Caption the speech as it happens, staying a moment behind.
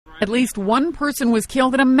At least one person was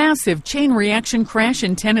killed in a massive chain reaction crash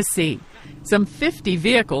in Tennessee. Some 50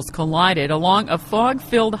 vehicles collided along a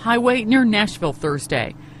fog-filled highway near Nashville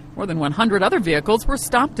Thursday. More than 100 other vehicles were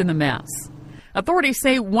stopped in the mess. Authorities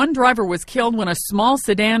say one driver was killed when a small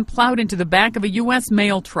sedan plowed into the back of a U.S.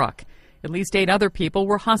 mail truck. At least 8 other people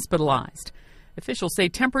were hospitalized. Officials say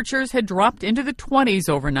temperatures had dropped into the 20s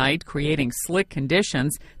overnight, creating slick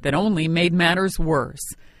conditions that only made matters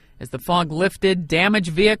worse. As the fog lifted,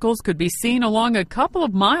 damaged vehicles could be seen along a couple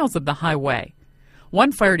of miles of the highway.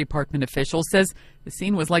 One fire department official says the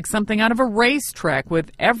scene was like something out of a racetrack,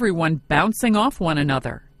 with everyone bouncing off one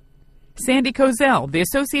another. Sandy Kozel, The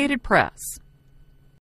Associated Press.